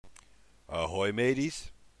Ahoy, mateys!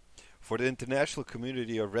 For the international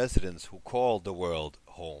community of residents who call the world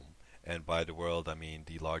home, and by the world I mean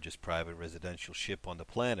the largest private residential ship on the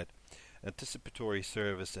planet, anticipatory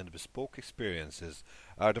service and bespoke experiences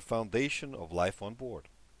are the foundation of life on board.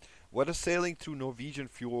 Whether sailing through Norwegian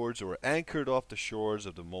fjords or anchored off the shores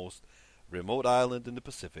of the most remote island in the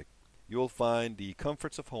Pacific, you will find the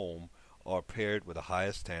comforts of home are paired with the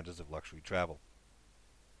highest standards of luxury travel.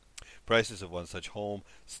 Prices of one such home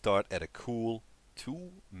start at a cool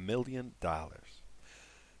 $2 million.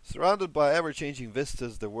 Surrounded by ever changing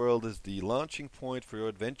vistas, the world is the launching point for your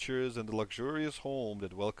adventures and the luxurious home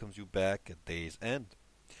that welcomes you back at day's end.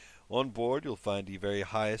 On board, you'll find the very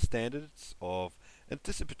highest standards of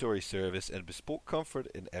anticipatory service and bespoke comfort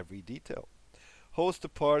in every detail. Host a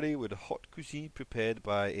party with haute cuisine prepared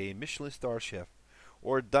by a Michelin star chef,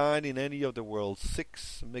 or dine in any of the world's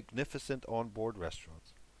 6 magnificent on-board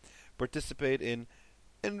restaurants. Participate in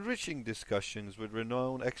enriching discussions with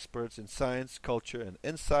renowned experts in science, culture, and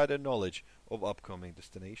insider knowledge of upcoming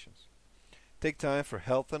destinations. Take time for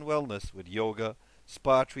health and wellness with yoga,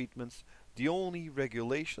 spa treatments, the only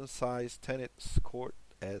regulation-sized tennis court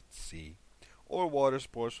at sea, or water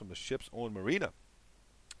sports from the ship's own marina.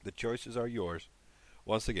 The choices are yours,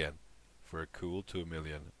 once again, for a cool $2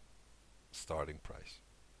 million starting price.